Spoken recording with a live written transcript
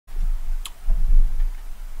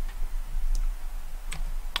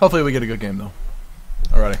Hopefully we get a good game, though.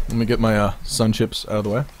 Alrighty, let me get my sun chips out of the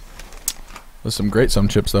way. There's some great sun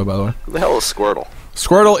chips, though, by the way. Who the hell is Squirtle?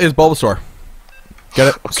 Squirtle is Bulbasaur. Get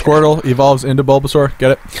it? Okay. Squirtle evolves into Bulbasaur.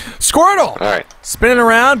 Get it? Squirtle! Alright. Spinning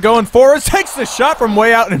around, going forwards, takes the shot from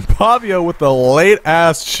way out, and Pavio with the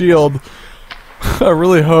late-ass shield. I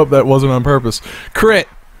really hope that wasn't on purpose. Crit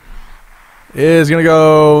is going to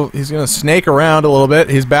go... He's going to snake around a little bit.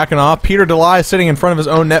 He's backing off. Peter DeLy sitting in front of his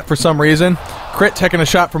own net for some reason. Crit taking a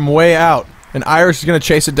shot from way out. And Irish is going to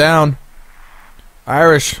chase it down.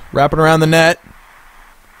 Irish wrapping around the net.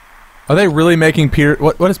 Are they really making Peter...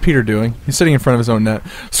 What is Peter doing? He's sitting in front of his own net.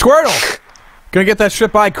 Squirtle! Gonna get that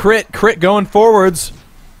strip by Crit. Crit going forwards.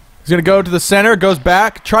 He's gonna go to the center, goes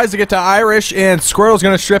back, tries to get to Irish, and Squirtle's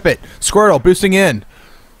gonna strip it. Squirtle boosting in.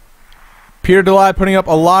 Peter DeLy putting up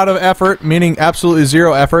a lot of effort, meaning absolutely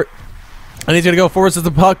zero effort. And he's gonna go forwards with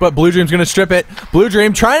the puck, but Blue Dream's gonna strip it. Blue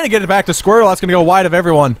Dream trying to get it back to Squirtle. That's gonna go wide of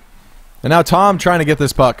everyone. And now Tom trying to get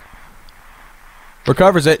this puck.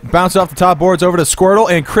 Recovers it, bounces off the top boards over to Squirtle,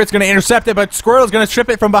 and Crit's going to intercept it, but Squirtle's going to strip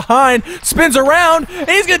it from behind, spins around, and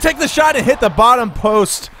he's going to take the shot and hit the bottom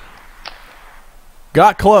post.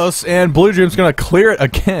 Got close, and Blue Dream's going to clear it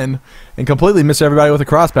again and completely miss everybody with a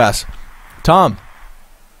cross pass. Tom.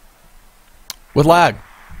 With lag.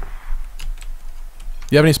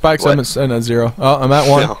 You have any spikes? What? I'm at 0. Oh, I'm at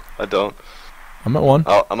 1. No, I don't. I'm at 1.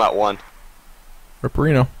 Oh, I'm at 1.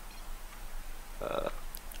 Ripperino.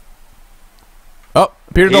 Oh,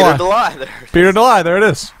 Peter DeLy. Peter DeLy, there it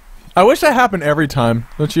is. I wish that happened every time,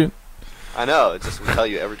 don't you? I know, it just would tell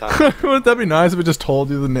you every time. Wouldn't that be nice if it just told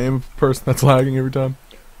you the name of the person that's lagging every time?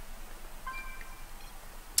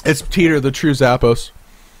 It's Peter, the true Zappos.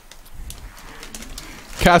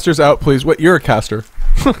 Caster's out, please. Wait, you're a caster.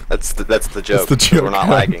 That's the joke. That's the joke. We're not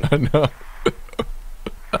lagging. I know.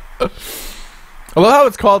 I love how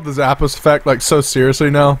it's called the Zappos effect, like, so seriously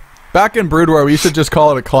now. Back in Brood War, we used to just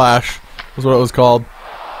call it a clash. Was what it was called.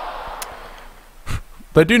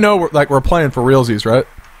 They do know we're playing for realsies, right?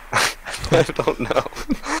 I don't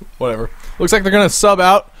know. Whatever. Looks like they're gonna sub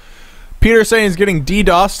out. Peter saying he's getting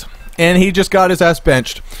DDoSed, and he just got his ass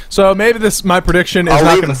benched. So maybe my prediction is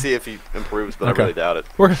I'll leave and see if he improves, but okay. I really doubt it.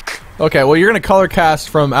 Okay, well you're gonna color cast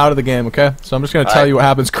from out of the game, okay? So I'm just gonna tell you what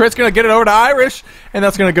happens. Crit's gonna get it over to Irish, and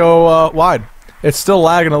that's gonna go wide. It's still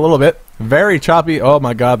lagging a little bit. Very choppy. Oh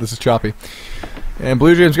my god, this is choppy. And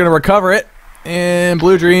Blue Dream's going to recover it. And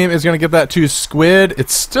Blue Dream is going to give that to Squid.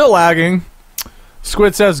 It's still lagging.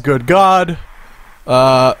 Squid says, good God.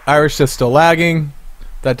 Irish says, still lagging.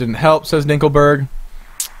 That didn't help, says Dinkelberg.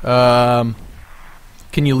 Can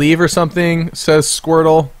you leave or something, says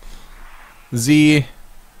Squirtle. Z.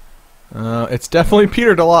 It's definitely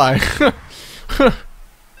Peter DeLy.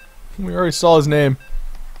 We already saw his name.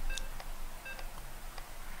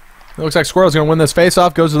 It looks like Squirrel's going to win this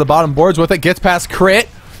face-off. Goes to the bottom boards with it. Gets past Crit.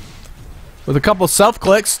 With a couple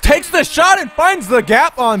self-clicks. Takes the shot and finds the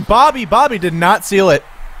gap on Bobby. Bobby did not seal it.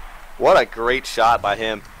 What a great shot by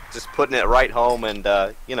him. Just putting it right home and,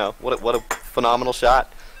 you know, what a phenomenal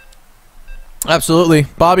shot. Absolutely.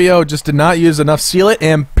 Bobby O just did not use enough seal it.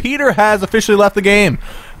 And Peter has officially left the game.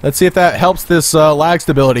 Let's see if that helps this lag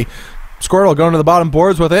stability. Squirtle going to the bottom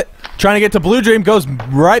boards with it. Trying to get to Blue Dream. Goes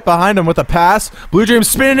right behind him with a pass. Blue Dream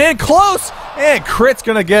spinning in. Close. And Crit's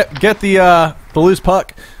going to get the loose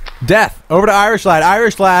puck. Death. Over to Irish Lad.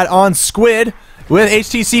 Irish Lad on Squid with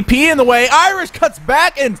HTCP in the way. Irish cuts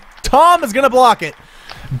back and Tom is going to block it.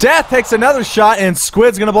 Death takes another shot and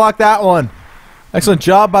Squid's going to block that one. Excellent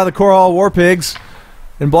job by the Korhal War Pigs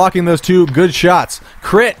in blocking those two good shots.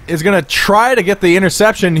 Crit is going to try to get the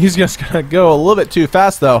interception. He's just going to go a little bit too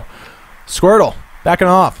fast though. Squirtle backing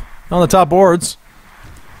off on the top boards.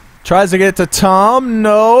 Tries to get it to Tom.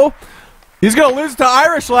 No. He's going to lose to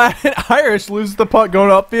Irish Lad. Irish loses the puck going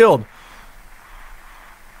upfield.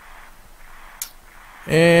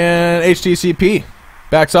 And HTCP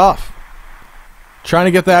backs off. Trying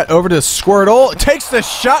to get that over to Squirtle. Takes the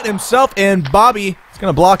shot himself, and Bobby is going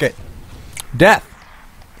to block it. Death.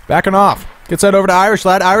 Backing off. Gets that over to Irish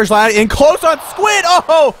Lad. Irish Lad in close on Squid.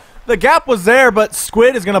 Oh! The gap was there, but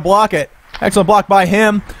Squid is going to block it. Excellent block by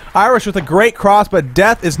him. Irish with a great cross, but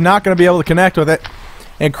Death is not going to be able to connect with it.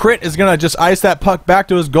 And Crit is going to just ice that puck back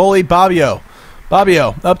to his goalie, Bobbio.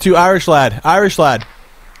 Bobbio up to Irish Lad. Irish Lad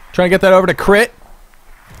trying to get that over to Crit.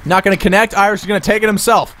 Not going to connect. Irish is going to take it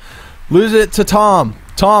himself. Lose it to Tom.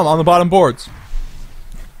 Tom on the bottom boards.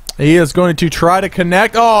 He is going to try to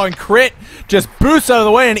connect. Oh, and Crit just boosts out of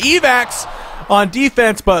the way and evacs on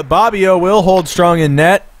defense, but Bobbio will hold strong in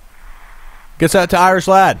net. Gets that to Irish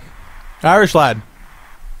Lad. Irish Lad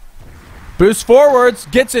boosts forwards.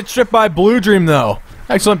 Gets it stripped by Blue Dream, though.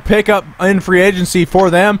 Excellent pickup in free agency for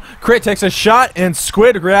them. Crit takes a shot, and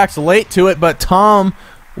Squid reacts late to it, but Tom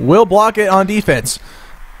will block it on defense.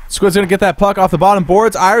 Squid's going to get that puck off the bottom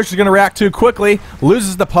boards. Irish is going to react too quickly,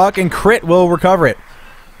 loses the puck, and Crit will recover it.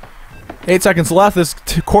 8 seconds left. This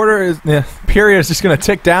period is just going to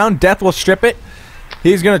tick down. Death will strip it.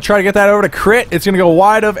 He's going to try to get that over to Crit. It's going to go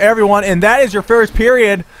wide of everyone, and that is your first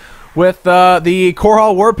period with the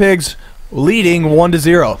Korhal War Pigs leading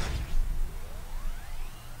 1-0.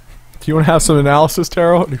 Do you want to have some analysis,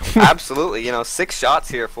 Taro? Absolutely. 6 shots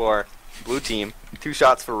here for blue team, 2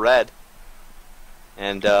 shots for red.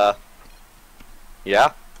 And,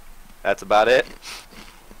 yeah, that's about it.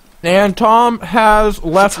 And Tom has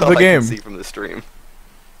left the game. I can see from the stream.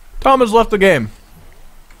 Tom has left the game.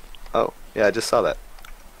 Oh, yeah, I just saw that.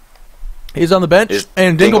 He's on the bench,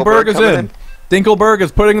 and Dinkelberg is in. Dinkelberg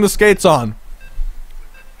is putting the skates on.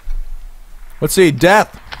 Let's see.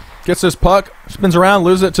 Death gets this puck, spins around,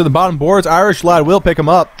 loses it to the bottom boards. Irish lad will pick him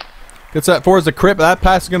up. Gets that towards the Crit, but that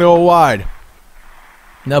pass is going to go wide.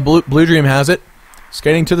 Now Blue Dream has it.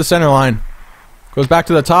 Skating to the center line. Goes back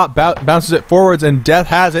to the top, bounces it forwards, and Death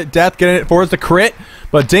has it. Death getting it towards the Crit,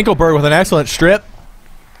 but Dinkelberg with an excellent strip.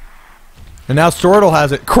 And now Stortle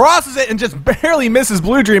has it. Crosses it and just barely misses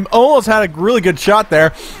Blue Dream. Almost had a really good shot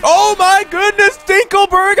there. Oh my goodness,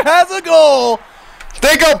 Dinkelberg has a goal!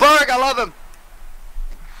 Dinkelberg, I love him!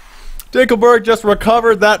 Dinkelberg just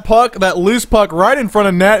recovered that puck, that loose puck, right in front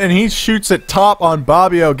of net, and he shoots it top on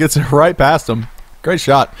Bobbio. Gets it right past him. Great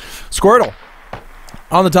shot. Squirtle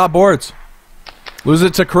on the top boards. Loses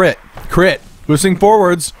it to Crit. Crit boosting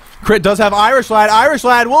forwards. Crit does have Irish Lad. Irish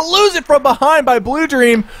Lad will lose it from behind by Blue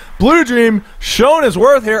Dream. Blue Dream showing his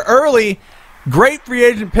worth here early. Great free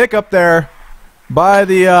agent pickup there by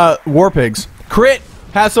the War Pigs. Crit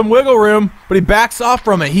has some wiggle room, but he backs off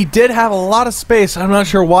from it. He did have a lot of space. I'm not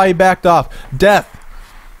sure why he backed off. Death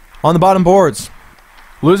on the bottom boards.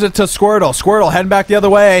 Lose it to Squirtle. Squirtle heading back the other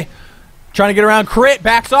way. Trying to get around Crit.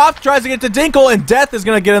 Backs off. Tries to get to Dinkle, and Death is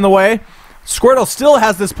going to get in the way. Squirtle still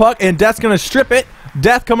has this puck, and Death's going to strip it.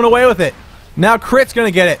 Death coming away with it. Now Crit's going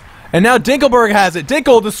to get it. And now Dinkelberg has it.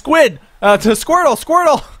 Dinkle to Squid. To Squirtle.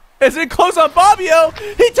 Squirtle is in close on Bobbio.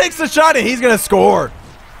 He takes the shot, and he's going to score.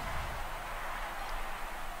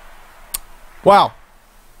 Wow.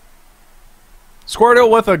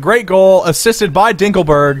 Squirtle with a great goal, assisted by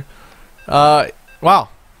Dinkelberg. Wow.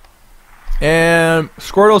 And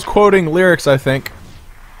Squirtle's quoting lyrics, I think.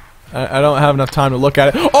 I don't have enough time to look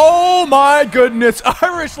at it. Oh my goodness!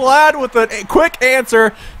 Irish Lad with a quick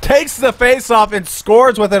answer takes the face-off and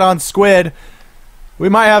scores with it on Squid. We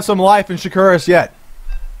might have some life in Shakuras yet.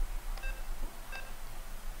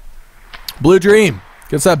 Blue Dream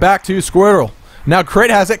gets that back to Squirtle. Now Crit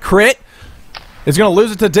has it. Crit is going to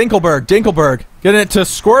lose it to Dinkelberg. Dinkelberg getting it to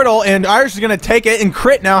Squirtle, and Irish is going to take it, and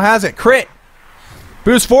Crit now has it. Crit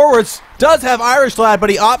boost forwards. Does have Irish Lad, but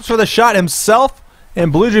he opts for the shot himself.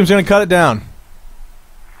 And Blue Dream's going to cut it down.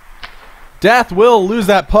 Death will lose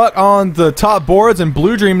that puck on the top boards, and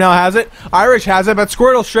Blue Dream now has it. Irish has it, but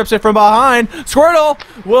Squirtle strips it from behind. Squirtle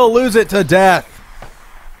will lose it to Death.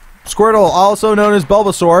 Squirtle, also known as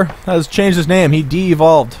Bulbasaur, has changed his name. He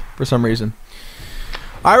de-evolved for some reason.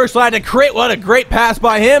 Irish Lad to Crit. What a great pass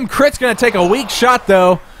by him. Crit's going to take a weak shot,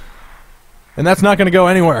 though. And that's not going to go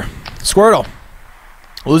anywhere. Squirtle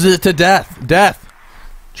loses it to Death. Death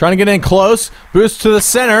trying to get in close. Boost to the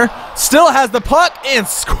center. Still has the puck. And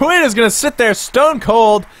Squid is going to sit there stone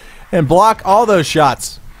cold and block all those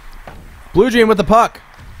shots. Blue Dream with the puck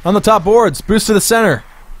on the top boards. Boost to the center.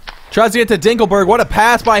 Tries to get to Dinkelberg. What a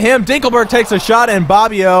pass by him. Dinkelberg takes a shot, and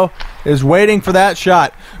Bobbio is waiting for that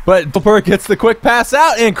shot. But Dinkelberg gets the quick pass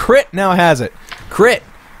out, and Crit now has it. Crit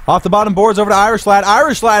off the bottom boards over to Irish Lad.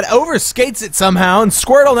 Irish Lad overskates it somehow, and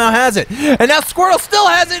Squirtle now has it. And now Squirtle still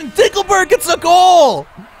has it, and Dinkelberg gets a goal!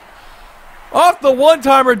 Off the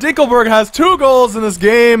one-timer, Dinkelberg has 2 goals in this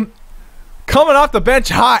game. Coming off the bench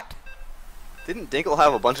hot. Didn't Dinkle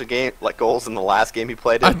have a bunch of goals in the last game he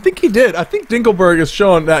played in? I think he did. I think Dinkelberg is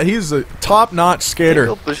showing that he's a top-notch skater.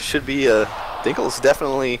 Dinkle should be Dinkle's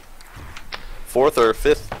definitely 4th or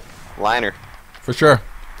 5th liner. For sure.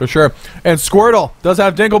 For sure. And Squirtle does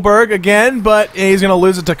have Dinkelberg again, but he's going to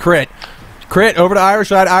lose it to Crit. Crit over to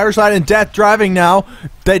Irish Lad. Irish Lad and Death driving now.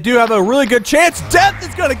 They do have a really good chance. Death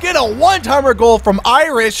is going to get a one-timer goal from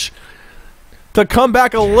Irish to come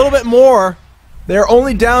back a little bit more. They're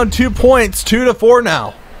only down 2 points, 2-4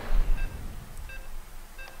 now.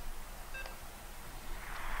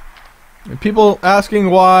 And people asking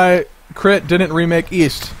why Crit didn't remake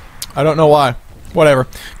East. I don't know why. Whatever.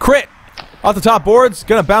 Crit off the top boards.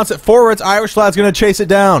 Going to bounce it forwards. Irish Lad's going to chase it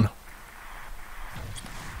down.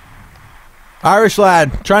 Irish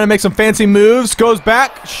lad trying to make some fancy moves. Goes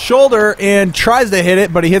back, shoulder, and tries to hit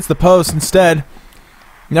it, but he hits the post instead.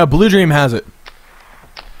 Now Blue Dream has it.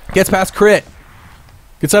 Gets past Crit.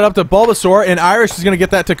 Gets that up to Bulbasaur, and Irish is going to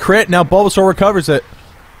get that to Crit. Now Bulbasaur recovers it.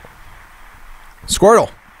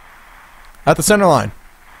 Squirtle at the center line.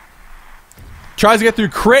 Tries to get through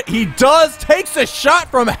Crit. He does. Takes a shot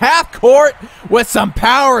from half court with some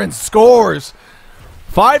power and scores.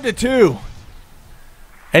 5-2.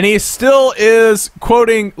 And he still is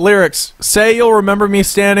quoting lyrics. Say you'll remember me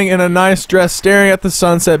standing in a nice dress staring at the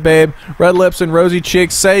sunset, babe. Red lips and rosy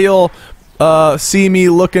cheeks. Say you'll see me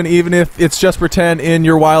looking even if it's just pretend in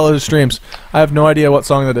your wildest dreams. I have no idea what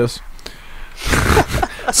song that is.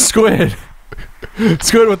 Squid.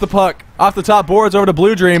 Squid with the puck. Off the top boards over to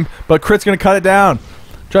Blue Dream, but Crit's going to cut it down.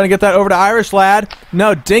 Trying to get that over to Irish Lad.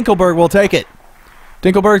 No, Dinkelberg will take it.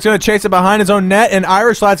 Dinkelberg's going to chase it behind his own net, and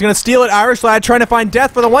Irish Lad's going to steal it. Irish Lad trying to find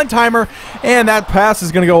Death for the one-timer, and that pass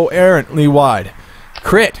is going to go errantly wide.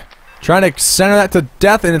 Crit trying to center that to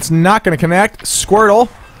Death, and it's not going to connect. Squirtle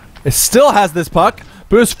still has this puck.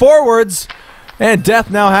 Boost forwards, and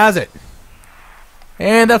Death now has it.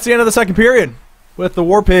 And that's the end of the second period, with the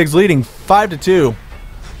War Pigs leading 5-2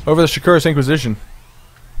 over the Shakuras Inquisition.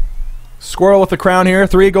 Squirrel with the crown here.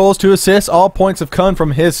 3 goals, 2 assists. All points have come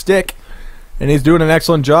from his stick. And he's doing an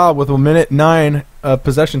excellent job with 1:09 of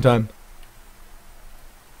possession time.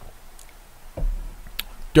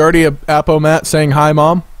 Dirty Apomat saying hi,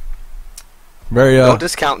 Mom. Very. Don't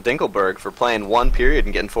discount Dinkelberg for playing 1 period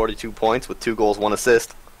and getting 42 points with 2 goals, 1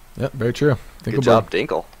 assist. Yep, very true. Good job,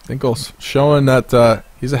 Dinkel. Dinkel's showing that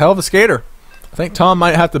he's a hell of a skater. I think Tom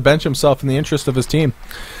might have to bench himself in the interest of his team.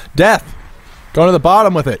 Death going to the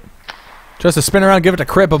bottom with it. Tries to spin around, give it to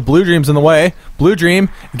Crit, but Blue Dream's in the way. Blue Dream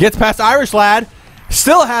gets past Irish Lad.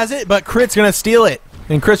 Still has it, but Crit's going to steal it.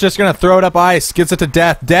 And Crit's just going to throw it up ice. Gets it to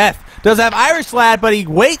Death. Death does have Irish Lad, but he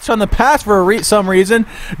waits on the pass for some reason.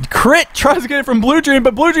 Crit tries to get it from Blue Dream,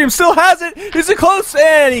 but Blue Dream still has it. Is it close?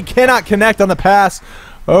 And he cannot connect on the pass.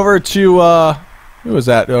 Over to, who was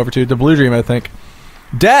that? Over to Blue Dream, I think.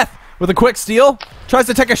 Death with a quick steal. Tries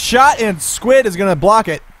to take a shot, and Squid is going to block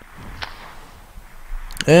it.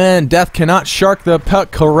 And Death cannot shark the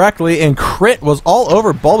puck correctly, and Crit was all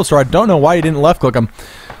over Bulbasaur. I don't know why he didn't left click him.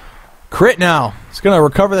 Crit now. He's going to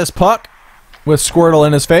recover this puck with Squirtle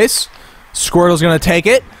in his face. Squirtle's going to take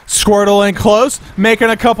it. Squirtle in close,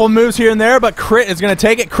 making a couple moves here and there, but Crit is going to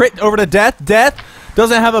take it. Crit over to Death. Death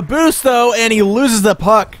doesn't have a boost, though, and he loses the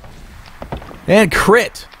puck. And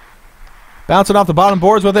Crit bouncing off the bottom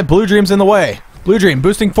boards with it. Blue Dream's in the way. Blue Dream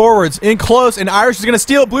boosting forwards, in close, and Irish is going to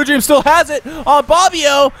steal it. Blue Dream still has it on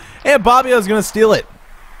Bobbio, and Bobbio is going to steal it.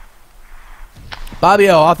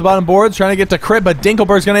 Bobbio off the bottom boards, trying to get to Crit, but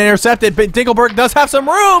Dinkelberg's going to intercept it. But Dinkelberg does have some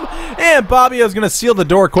room, and Bobbio is going to seal the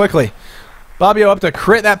door quickly. Bobbio up to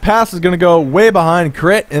Crit. That pass is going to go way behind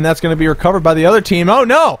Crit, and that's going to be recovered by the other team. Oh,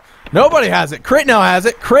 no. Nobody has it. Crit now has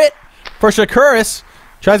it. Crit for Shakuras.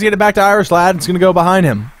 Tries to get it back to Irish Lad. It's going to go behind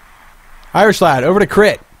him. Irish Lad over to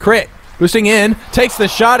Crit. Crit. Boosting in, takes the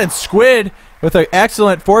shot, and Squid with an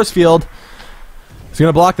excellent force field is going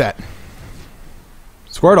to block that.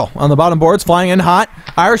 Squirtle on the bottom boards, flying in hot.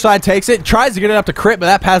 Irish Lad takes it, tries to get it up to Crit, but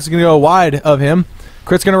that pass is going to go wide of him.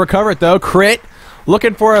 Crit's going to recover it, though. Crit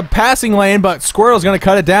looking for a passing lane, but Squirtle's going to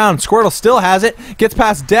cut it down. Squirtle still has it, gets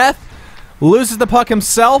past Death, loses the puck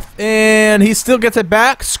himself, and he still gets it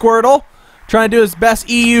back. Squirtle trying to do his best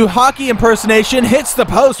EU hockey impersonation, hits the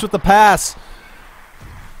post with the pass.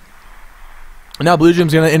 Now Blue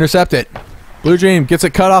Dream's going to intercept it. Blue Dream gets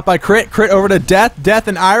it cut off by Crit. Crit over to Death. Death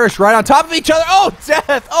and Irish right on top of each other. Oh,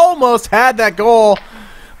 Death almost had that goal.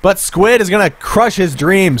 But Squid is going to crush his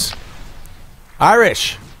dreams.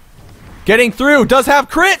 Irish getting through. Does have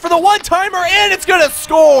Crit for the one-timer, and it's going to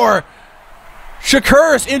score.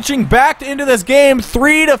 Shakuras inching back into this game.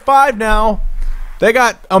 3-5 now. They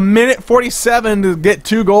got 1:47 to get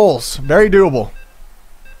 2 goals. Very doable.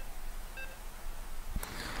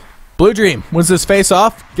 Blue Dream wins this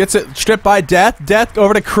face-off, gets it stripped by Death. Death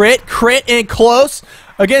over to Crit. Crit in close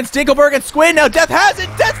against Dinkelberg and Squid. Now Death has it.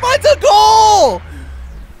 Death finds a goal!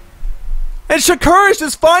 And Shakuras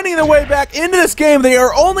is finding their way back into this game. They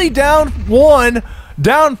are only down 1,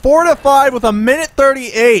 down 4-5 with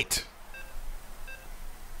 1:38.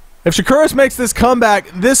 If Shakuras makes this comeback,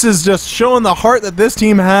 this is just showing the heart that this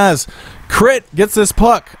team has. Crit gets this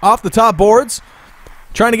puck off the top boards,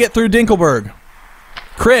 trying to get through Dinkelberg.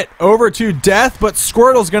 Crit over to Death, but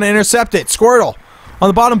Squirtle's going to intercept it. Squirtle on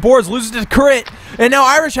the bottom boards loses to Crit, and now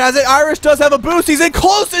Irish has it. Irish does have a boost. He's in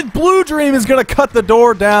close, and Blue Dream is going to cut the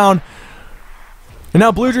door down. And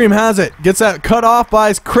now Blue Dream has it. Gets that cut off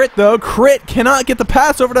by Crit, though. Crit cannot get the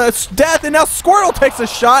pass over to Death, and now Squirtle takes a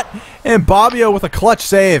shot, and Bobbio with a clutch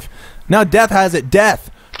save. Now Death has it. Death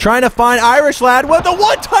trying to find Irish Lad with a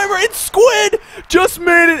one-timer, and Squid just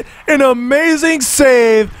made it an amazing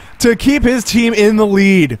save to keep his team in the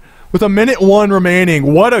lead with 1:01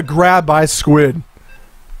 remaining. What a grab by Squid.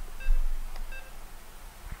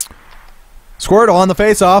 Squirtle on the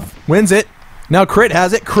face-off. Wins it. Now Crit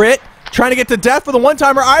has it. Crit trying to get to Death for the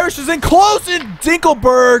one-timer. Irish is in close, and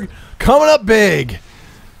Dinkelberg coming up big.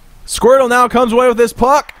 Squirtle now comes away with this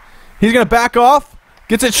puck. He's going to back off.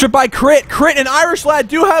 Gets it stripped by Crit. Crit and Irish Lad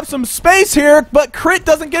do have some space here, but Crit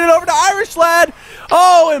doesn't get it over to Irish Lad.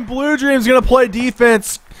 Oh, and Blue Dream's going to play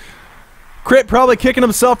defense. Crit probably kicking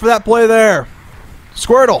himself for that play there.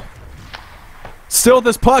 Squirtle still with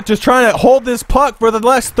this puck, just trying to hold this puck for the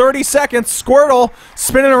last 30 seconds. Squirtle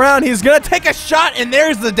spinning around. He's going to take a shot, and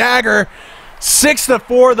there's the dagger.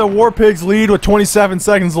 6-4, the War Pigs lead with 27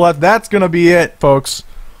 seconds left. That's going to be it, folks.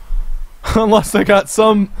 Unless they got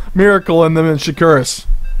some miracle in them in Shakuras.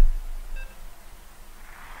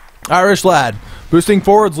 Irish Lad boosting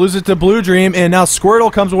forwards, loses it to Blue Dream, and now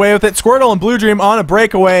Squirtle comes away with it. Squirtle and Blue Dream on a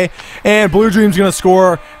breakaway, and Blue Dream's going to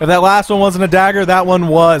score. If that last one wasn't a dagger, that one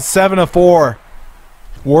was. 7-4.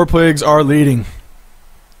 War Pigs are leading.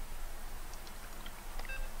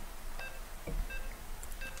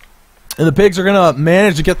 And the Pigs are going to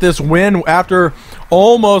manage to get this win after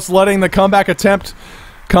almost letting the comeback attempt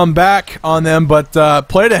come back on them, but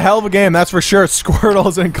played a hell of a game, that's for sure.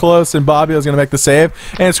 Squirtle's in close, and Bobbio's going to make the save.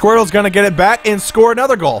 And Squirtle's going to get it back and score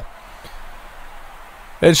another goal.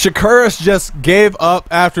 And Shakuras just gave up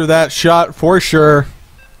after that shot for sure.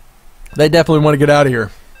 They definitely want to get out of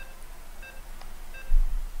here.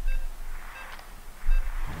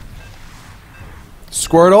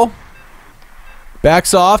 Squirtle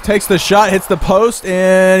backs off, takes the shot, hits the post,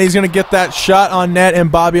 and he's going to get that shot on net, and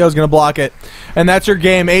Bobbio's going to block it. And that's your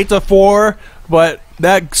game, 8-4. But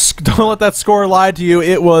don't let that score lie to you.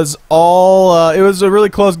 It was it was a really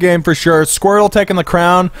close game for sure. Squirtle taking the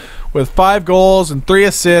crown with 5 goals and 3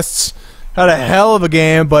 assists. Had a hell of a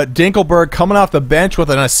game, but Dinkelberg coming off the bench with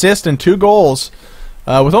an assist and 2 goals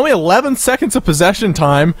with only 11 seconds of possession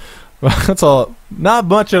time. That's not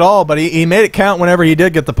much at all, but he made it count whenever he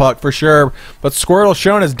did get the puck for sure. But Squirtle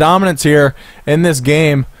showing his dominance here in this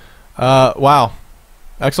game. Wow.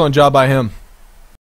 Excellent job by him.